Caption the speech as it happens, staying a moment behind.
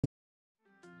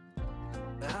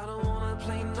I don't wanna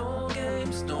play no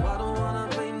games. No, I don't wanna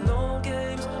play no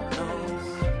games.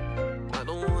 No, I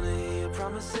don't wanna hear your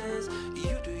promises.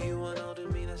 You do you and I'll do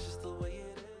me. That's just the way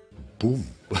it is. Boom.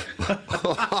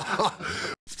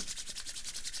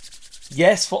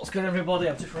 Yes, what's good, everybody?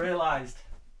 I've just realised.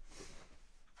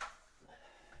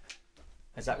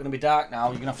 Is that going to be dark now?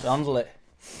 You're going to have to handle it.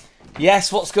 Yes,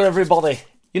 what's good, everybody?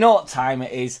 You know what time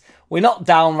it is. We're not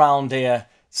down round here.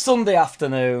 Sunday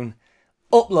afternoon.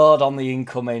 Upload on the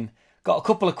incoming. Got a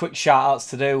couple of quick shout-outs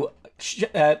to do.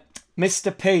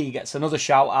 Mr. P gets another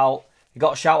shout-out. He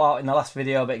got a shout-out in the last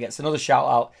video, but he gets another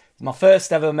shout-out. He's my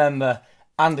first ever member.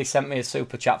 Andy sent me a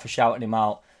super chat for shouting him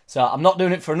out. So I'm not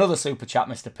doing it for another super chat,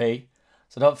 Mr. P.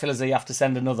 So don't feel as though you have to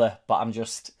send another, but I'm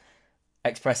just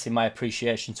expressing my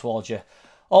appreciation towards you.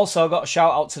 Also, I've got a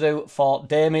shout out to do for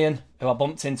Damien, who I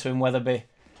bumped into in Wetherby,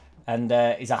 and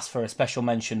he's asked for a special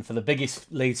mention for the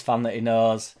biggest Leeds fan that he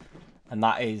knows, and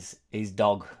that is his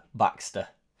dog, Baxter.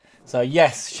 So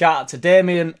yes, shout out to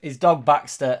Damien, his dog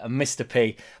Baxter, and Mr.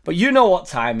 P. But you know what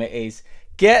time it is.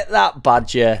 Get that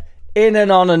badger in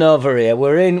and on and over here.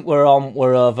 We're in, we're on,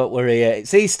 we're over, we're here.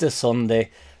 It's Easter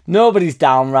Sunday. Nobody's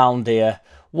down round here.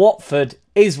 Watford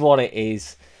is what it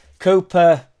is.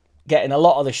 Cooper getting a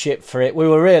lot of the shit for it. We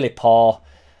were really poor.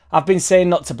 I've been saying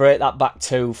not to break that back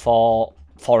two for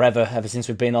forever, ever since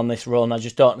we've been on this run. I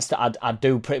just don't understand. I'd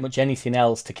do pretty much anything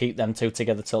else to keep them two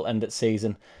together till end of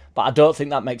season. But I don't think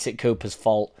that makes it Cooper's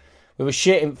fault. We were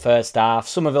shit in first half.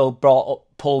 Somerville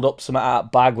pulled up some out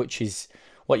of bag, which is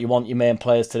what you want your main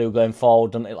players to do going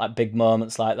forward, doesn't it? Like big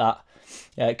moments like that.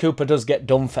 Yeah, Cooper does get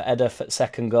done for header for the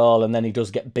second goal, and then he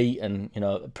does get beaten, you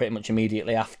know, pretty much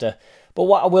immediately after. But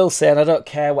what I will say, and I don't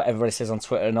care what everybody says on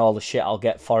Twitter and all the shit I'll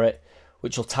get for it,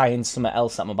 which will tie in something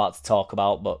else that I'm about to talk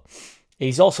about, but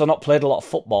he's also not played a lot of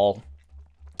football,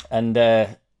 and,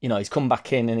 you know, he's come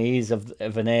back in and he's of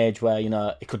an age where, you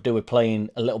know, he could do with playing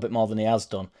a little bit more than he has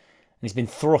done. And he's been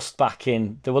thrust back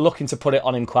in. They were looking to put it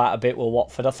on him quite a bit with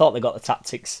Watford. I thought they got the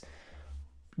tactics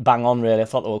bang on, really. I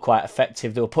thought they were quite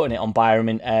effective. They were putting it on Byram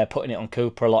in air, putting it on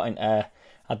Cooper a lot in air.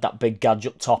 Had that big gadge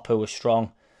up top who was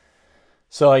strong.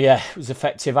 So, yeah, it was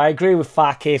effective. I agree with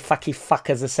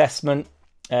Fakka's assessment.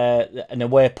 An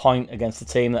away point against the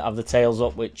team that have the tails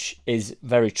up, which is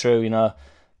very true, you know.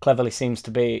 Cleverly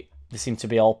they seem to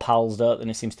be all pals, don't they? And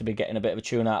he seems to be getting a bit of a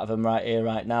tune out of them right here,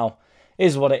 right now.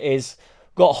 Is what it is.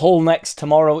 Got Hull next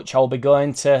tomorrow, which I'll be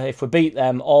going to. If we beat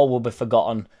them, all will be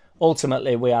forgotten.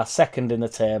 Ultimately, we are second in the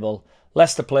table.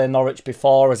 Leicester play Norwich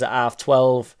before us at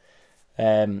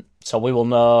 12:30. So we will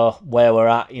know where we're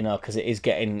at, you know, because it's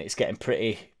getting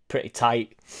pretty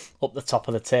tight up the top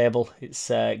of the table. It's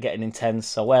getting intense.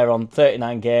 So we're on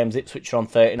 39 games. Ipswich are on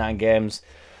 39 games.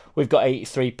 We've got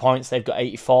 83 points. They've got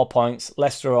 84 points.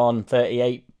 Leicester are on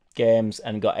 38 games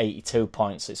and got 82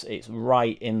 points. It's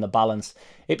right in the balance.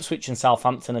 Ipswich and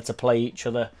Southampton are to play each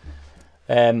other.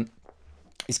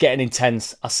 It's getting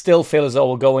intense. I still feel as though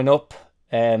we're going up.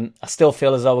 I still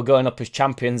feel as though we're going up as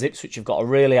champions. Ipswich have got a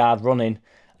really hard run in.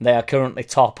 They are currently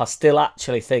top. I still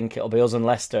actually think it'll be us and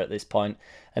Leicester at this point.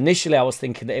 Initially, I was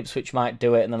thinking that Ipswich might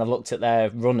do it, and then I've looked at their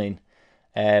running,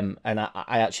 and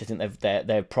I actually think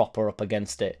they're proper up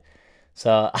against it.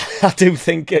 So I do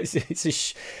think it's a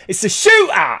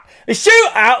shootout. A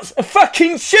shootout's a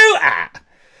fucking shootout.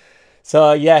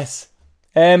 So yes,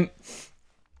 I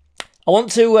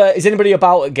want to. Is anybody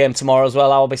about at game tomorrow as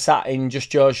well? I'll be sat in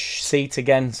Just Joe's seat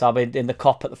again, so I'll be in the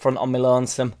cop at the front on my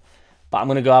lonesome. But I'm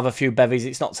going to go have a few bevies.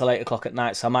 It's not till 8 o'clock at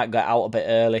night, so I might get out a bit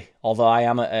early. Although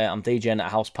I'm DJing at a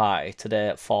house party today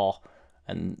at 4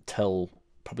 until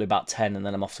probably about 10, and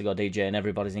then I'm off to go DJing.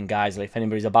 Everybody's in Guiseley. If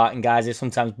anybody's about in Guiseley,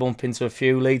 sometimes bump into a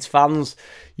few Leeds fans.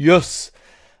 Yes.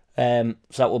 So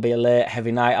that will be a late,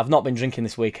 heavy night. I've not been drinking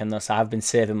this weekend, though, so I've been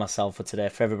saving myself for today.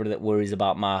 For everybody that worries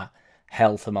about my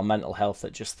health and my mental health,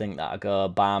 that just think that I go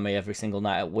balmy every single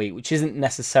night at week, which isn't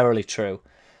necessarily true.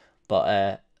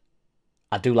 But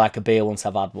I do like a beer once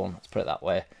I've had one. Let's put it that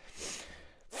way.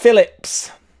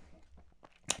 Phillips.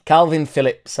 Kalvin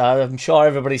Phillips. I'm sure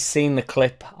everybody's seen the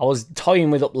clip. I was toying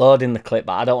with uploading the clip,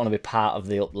 but I don't want to be part of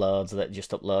the uploads that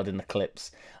just uploading the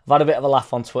clips. I've had a bit of a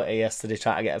laugh on Twitter yesterday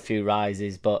trying to get a few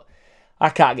rises, but I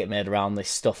can't get made around this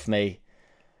stuff, me.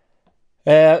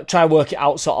 Try and work it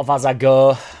out sort of as I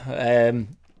go.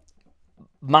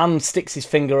 Man sticks his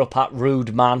finger up at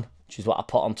rude man, which is what I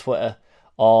put on Twitter.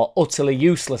 Or utterly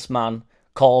useless man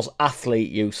calls athlete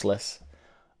useless.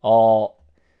 Or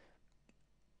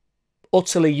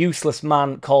utterly useless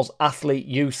man calls athlete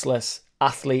useless.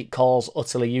 Athlete calls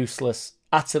utterly useless.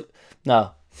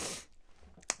 No.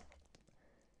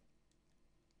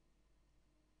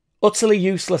 Utterly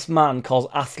useless man calls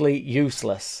athlete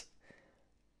useless.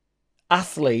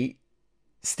 athlete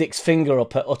sticks finger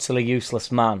up at utterly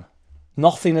useless man.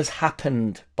 Nothing has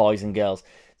happened, boys and girls.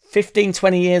 15,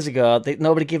 20 years ago,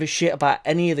 nobody gave a shit about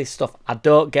any of this stuff. I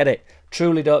don't get it.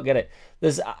 Truly don't get it.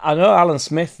 I know Alan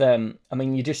Smith, I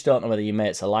mean, you just don't know whether your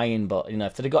mates are lying, but, you know,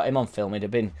 if they'd have got him on film, he'd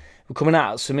have been coming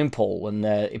out of the swimming pool and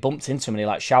he bumped into him and he,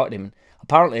 like, shouted him.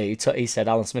 Apparently, he said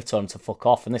Alan Smith told him to fuck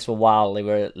off, and this was while they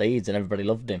were at Leeds and everybody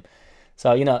loved him.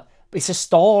 So, you know, it's a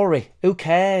story. Who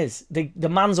cares? The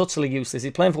man's utterly useless.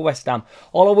 He's playing for West Ham.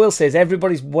 All I will say is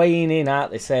everybody's weighing in,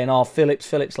 aren't they, saying, oh,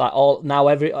 Phillips, like, now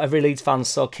every Leeds fan's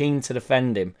so keen to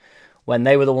defend him, when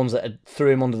they were the ones that had threw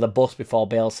him under the bus before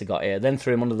Bielsa got here, then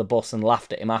threw him under the bus and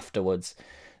laughed at him afterwards.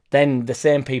 Then the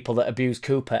same people that abuse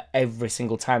Cooper every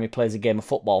single time he plays a game of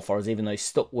football for us, even though he's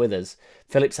stuck with us.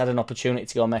 Phillips had an opportunity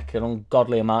to go make an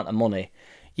ungodly amount of money.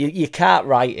 You can't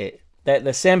write it. They're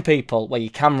the same people. Well, you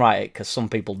can write it because some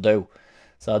people do.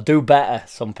 So do better,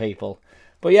 some people.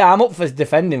 But yeah, I'm up for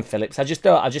defending Phillips. I just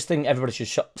think everybody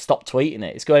should stop tweeting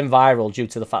it. It's going viral due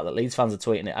to the fact that Leeds fans are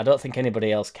tweeting it. I don't think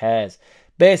anybody else cares.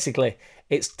 Basically,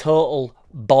 it's total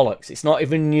bollocks. It's not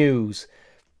even news.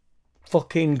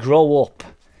 Fucking grow up.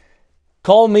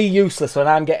 Call me useless when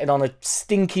I'm getting on a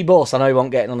stinky bus. I know you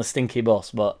won't get on a stinky bus,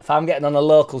 but if I'm getting on a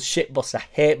local shit bus, I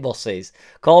hate buses.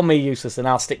 Call me useless and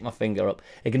I'll stick my finger up.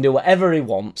 He can do whatever he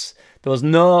wants. There was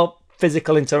no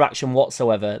physical interaction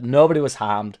whatsoever. Nobody was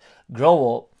harmed.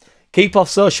 Grow up. Keep off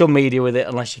social media with it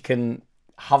unless you can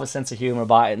have a sense of humour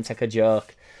about it and take a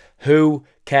joke. Who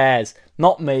cares?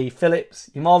 Not me.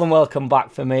 Phillips, you're more than welcome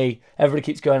back for me. Everybody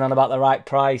keeps going on about the right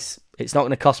price. It's not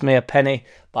going to cost me a penny,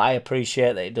 but I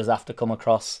appreciate that it does have to come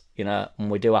across, you know,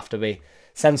 and we do have to be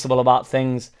sensible about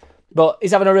things. But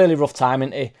he's having a really rough time,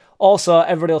 isn't he? Also,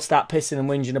 everybody will start pissing and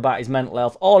whinging about his mental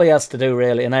health. All he has to do,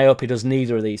 really, and I hope he does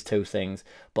neither of these two things,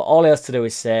 but all he has to do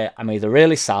is say, I'm either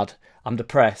really sad, I'm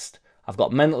depressed, I've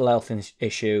got mental health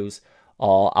issues,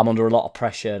 or I'm under a lot of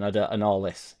pressure and all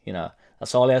this, you know.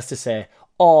 That's all he has to say.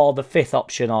 Or the fifth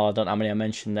option, or I don't know how many I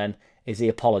mentioned then, is he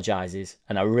apologises.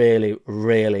 And I really,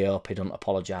 really hope he doesn't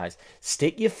apologise.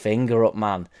 Stick your finger up,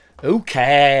 man. Who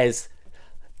cares?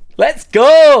 Let's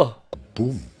go!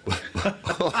 Boom.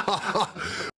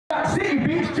 JackCity,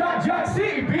 bitch.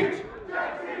 JackCity, bitch.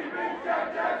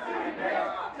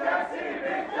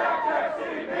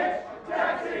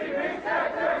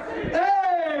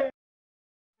 Hey!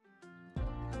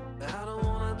 I don't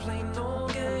wanna play no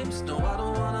games. No, I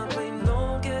don't wanna play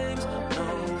no games.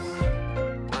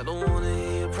 No, I don't wanna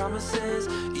hear your promises.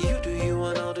 You do you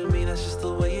and I'll do me. That's just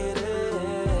the way it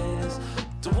is.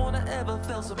 Don't wanna ever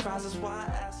feel surprised. That's why I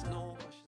ask.